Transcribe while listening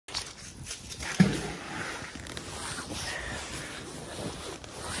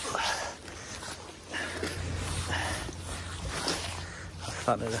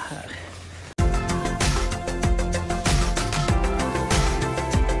fan är det här?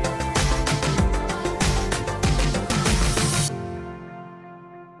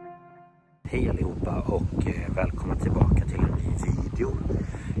 Hej allihopa och välkomna tillbaka till en ny video.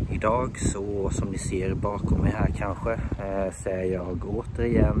 Idag så som ni ser bakom mig här kanske så är jag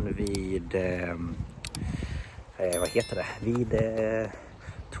återigen vid vad heter det? Vid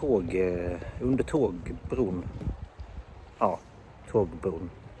under tågbron. Ja, tågbron.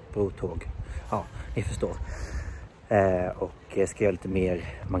 Brotåg. Ja, ni förstår. Och ska göra lite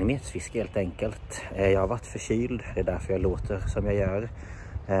mer magnetfiske helt enkelt. Jag har varit förkyld, det är därför jag låter som jag gör.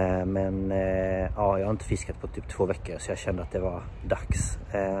 Men ja, jag har inte fiskat på typ 2 veckor så jag kände att det var dags.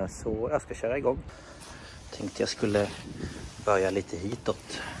 Så jag ska köra igång. Tänkte jag skulle börja lite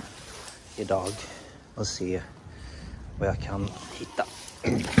hitåt idag och se vad jag kan hitta.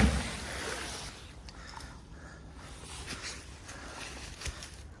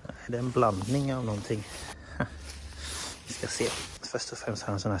 Det är en blandning av någonting. Vi ska se. Först och främst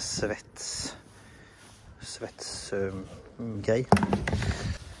har jag en sån här svetsgrej.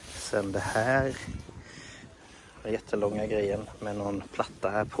 Sen det här. Den jättelånga grejen med någon platta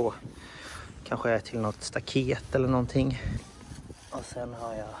här på. Kanske är till något staket eller någonting. Och sen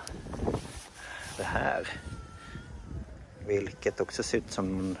har jag det här. Vilket också ser ut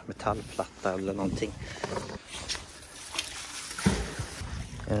som en metallplatta eller någonting.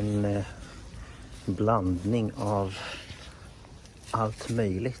 En blandning av allt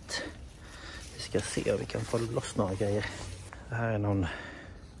möjligt. Vi ska se om vi kan få loss några grejer. Det här är någon...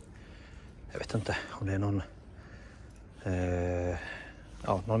 Jag vet inte om det är någon...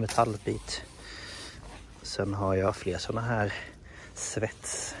 någon metallbit. Sen har jag fler sådana här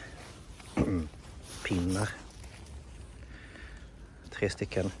svetspinnar. 3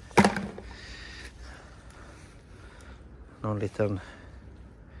 stycken. Någon liten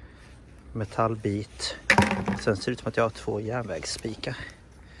metallbit. Sen ser det ut som att jag har 2 järnvägsspikar.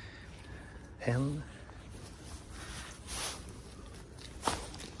 En.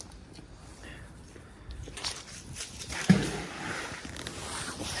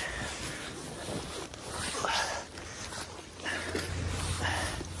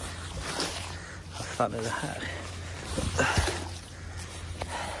 Vad fan är det här?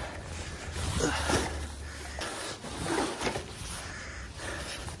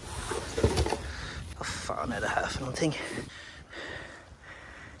 Vad fan är det här för någonting?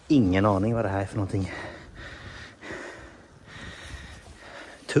 Ingen aning vad det här är för någonting.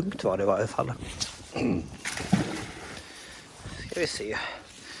 Tungt var det i varje fall. Ska vi se.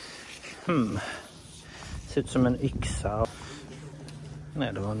 Ser ut som en yxa.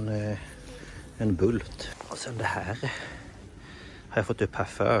 Nej, det var en bult. Och sen det här har jag fått upp här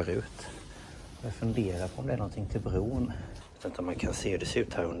förut. Jag funderar på om det är någonting till bron. Jag vet inte om man kan se hur det ser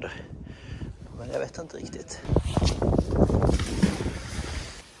ut här under. Men jag vet inte riktigt.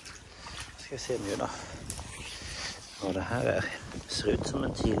 Ska vi se nu då. Vad det här är. Det ser ut som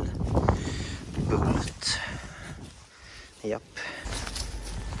en till bult. Japp.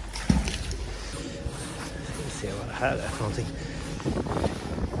 Ska vi se vad det här är för någonting.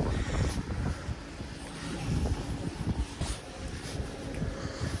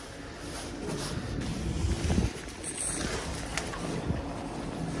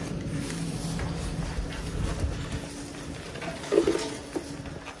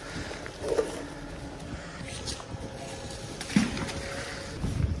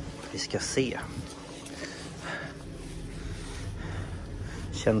 Vi ska se.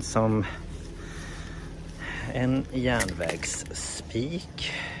 Känns som en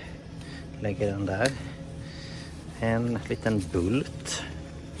järnvägsspik. Lägger den där. En liten bult.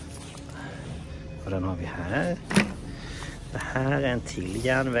 Och den har vi här. Det här är en till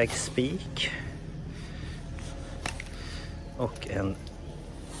järnvägsspik. Och en...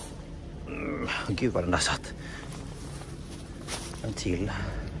 Gud vad den där satt. En till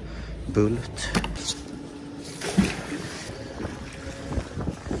bult.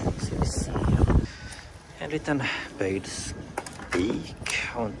 Ska vi se. En liten böjd spik.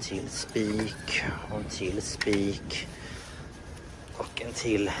 Och en till spik. Och en till spik. Och en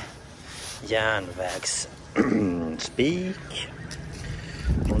till järnvägsspik.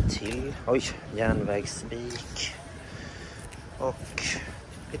 Och en till järnvägsspik. Och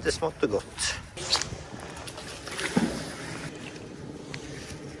lite smått och gott.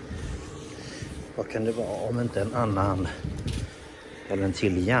 Vad kan det vara om inte en annan eller en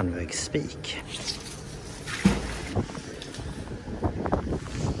till järnvägsspik?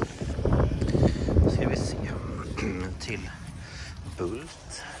 Ska vi se. En till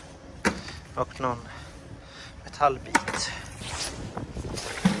bult. Och någon metallbit.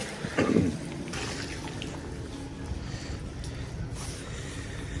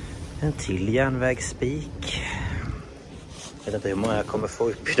 En till järnvägsspik. Jag vet inte hur många jag kommer få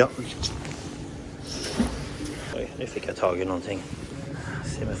upp idag. Oj, nu fick jag tag i någonting.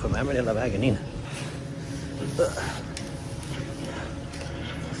 Se om jag får med mig hela vägen in. Vad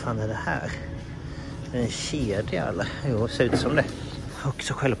fan är det här? En kedja eller? Jo, det ser ut som det. Och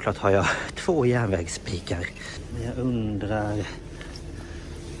så självklart har jag 2 järnvägsspikar. Jag undrar...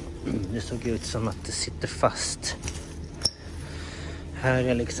 Det såg ut som att det sitter fast. Här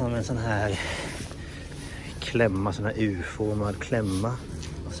är liksom en sån här klämma, sån här U-formad klämma.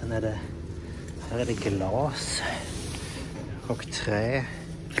 Och sen är det... Här är det glas. Och trä.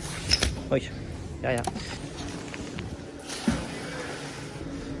 Oj, ja.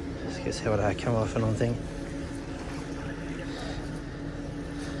 Ska vi se vad det här kan vara för någonting.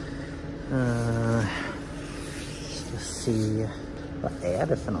 Ska se... Vad är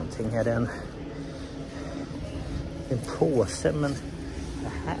det för någonting? Är det en påse? Men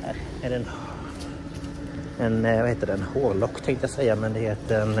det här är det en vad heter det? En hårlock tänkte jag säga. Men det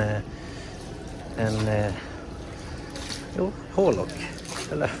heter hårlock.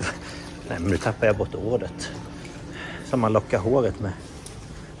 Eller, nej, men nu tappar jag bort ordet. Som man lockar håret med.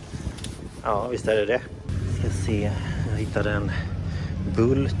 Ja, visst är det. Ska se, jag hittade en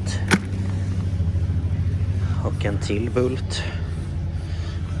bult. Och en till bult.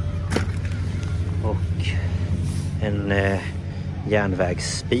 Och en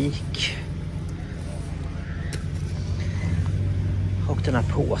järnvägsspik. Och den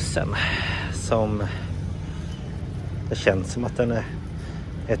här påsen som det känns som att den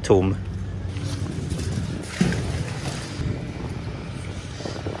är tom.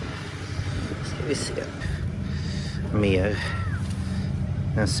 Ska vi se. Mer.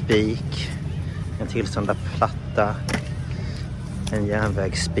 En spik. En till sån där platta. En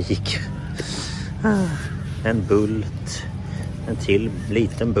järnvägsspik. En bult. En till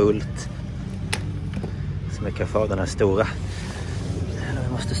liten bult. Som jag kan få den här stora.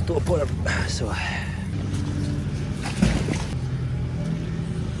 Jag måste stå på den. Så.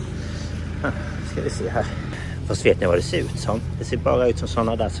 Ska vi se här. Fast vet ni vad det ser ut som? Det ser bara ut som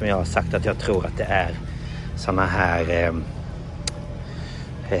sådana där som jag har sagt att jag tror att det är. Sådana här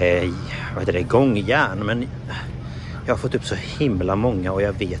vad heter det, gångjärn. Men jag har fått upp så himla många och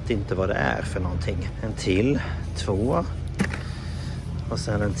jag vet inte vad det är för någonting. En till, 2. Och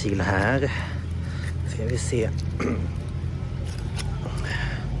sen en till här. Ska vi se.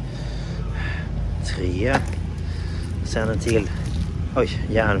 3. Sen en till. Oj,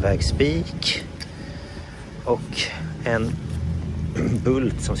 järnvägsspik. Och en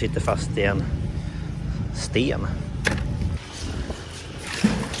bult som sitter fast i en sten.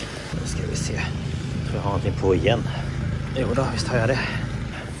 Nu ska vi se. Jag tror jag har någonting på igen. Jo då, visst har jag det.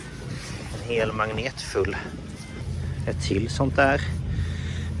 En hel magnet full. Ett till sånt där.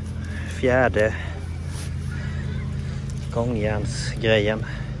 4:e gångjärnsgrejen.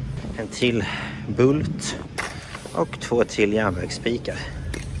 En till bult. Och 2 till järnvägsspikar.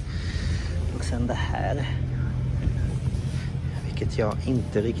 Och sen det här. Vilket jag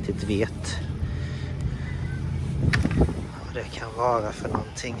inte riktigt vet vad det kan vara för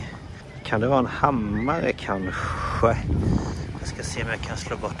någonting. Kan det vara en hammare kanske? Jag ska se om jag kan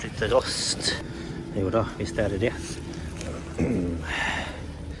slå bort lite rost. Jo då, visst är det.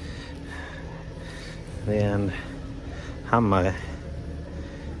 Det är en hammare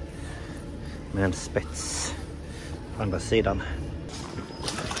med en spets på andra sidan.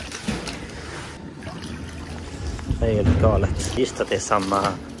 Det är helt galet. Just att det är samma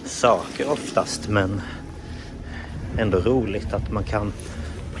saker oftast, men ändå roligt att man kan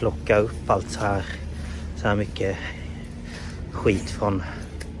plocka upp allt så här mycket skit från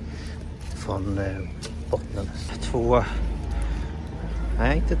botten. 2,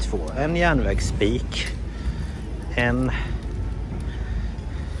 nej inte 2, en järnvägsspik, en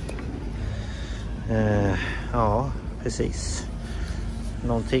ja precis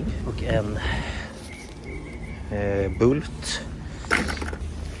någonting, och en bult,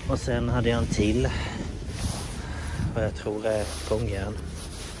 och sen hade jag en till vad jag tror är gångjärn.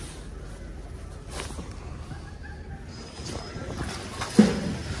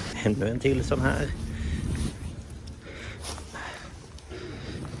 Ännu en till sån här.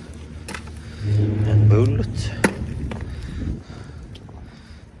 En bult.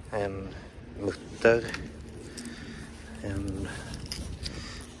 En mutter. En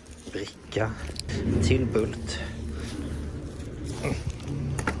bricka. En till bult.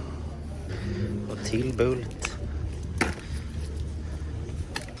 Och till bult.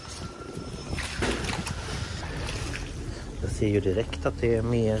 Jag ser ju direkt att det är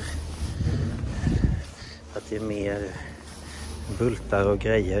mer bultar och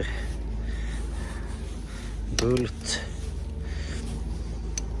grejer bult.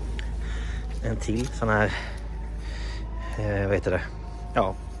 En till sån här, vad heter det?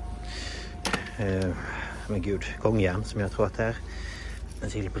 Ja, men gud, gångjärn som jag tror att det är. En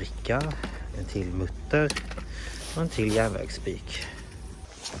till bricka, en till mutter och en till järnvägsspik.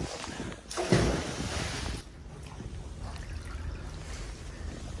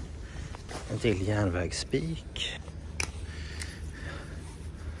 En till järnvägsspik.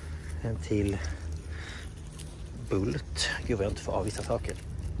 En till bult. Gud vad jag inte får av vissa saker.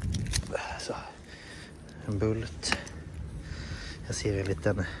 Så. En bult. Jag ser en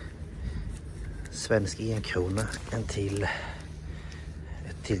liten svensk enkrona. En till.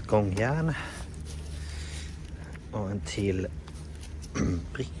 Ett till gångjärn. Och en till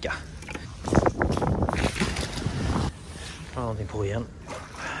bricka. Ja, någonting på igen.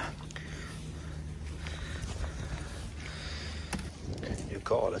 Det är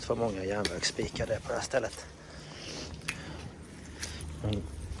galet vad många järnvägsspikar det är på det här stället. En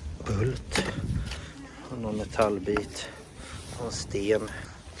bult. Och någon metallbit. Och en sten.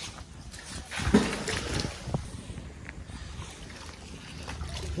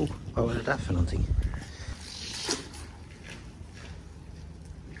 Vad var det där för någonting?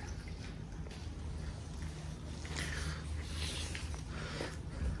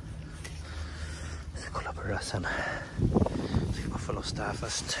 Jag ska kolla på det där sen. Jag ska bara få loss det här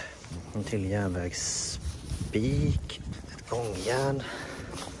först. En till järnvägsspik. Ett gångjärn.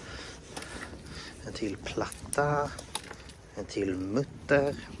 En till platta. En till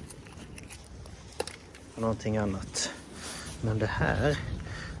mutter. Och någonting annat. Men det här,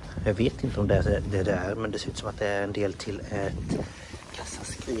 jag vet inte om det är det där, men det ser ut som att det är en del till ett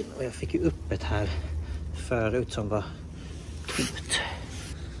kassaskrin. Och jag fick ju upp ett här förut som var klippt.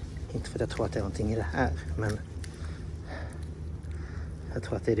 Inte för att jag tror att det är någonting i det här, men jag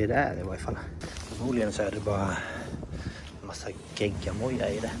tror att det är det där i varje fall. Förmodligen så är det bara en massa geggamoja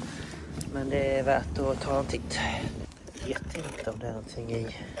i det. Men det är värt att ta en titt. Jag vet inte om det är någonting i.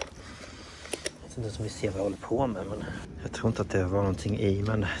 Jag vet inte som vi ser vad jag håller på med, men jag tror inte att det var någonting i.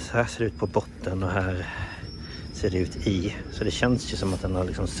 Men så här ser det ut på botten och här ser det ut i. Så det känns ju som att den har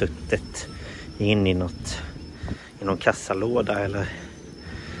liksom suttit in i någon kassalåda eller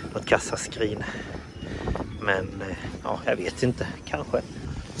något kassaskrin. Men ja, jag vet inte. Kanske.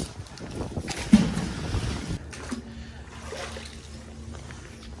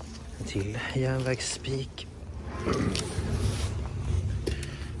 En till järnvägsspik.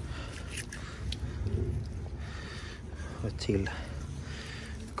 Och ett till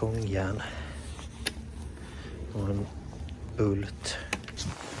gångjärn. Och en bult.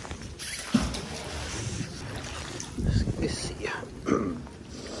 Nu ska vi se.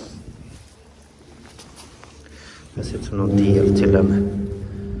 Det ser ut som någon del till en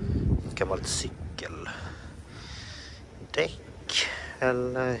gammalt cykeldäck.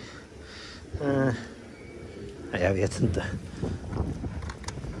 Eller... nej, jag vet inte.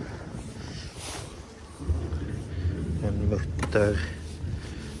 En mutter.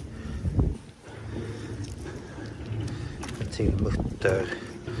 En till mutter.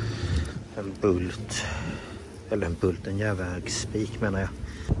 En bult. Eller en bult, en järnvägsspik menar jag.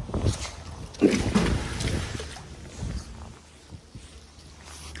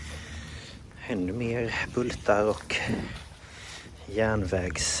 Ännu mer bultar och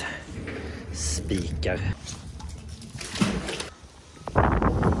järnvägsspikar.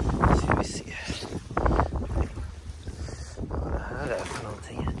 Ska vi se vad det här är för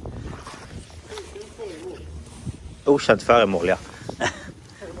någonting. Okänt föremål, ja.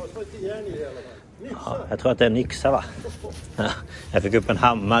 Ja, jag tror att det är en yxa, va? Ja, jag fick upp en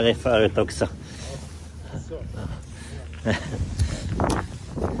hammare förut också. Ja,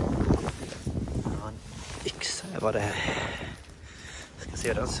 en yxa är vad det är. Jag ska se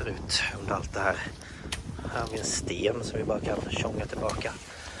hur den ser ut under allt det här. Här har vi en sten som vi bara kan tjonga tillbaka.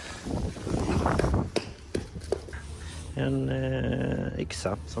 En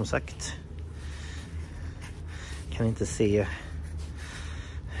yxa, som sagt. Kan inte se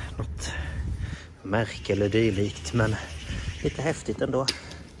något märke eller dylikt, men lite häftigt ändå.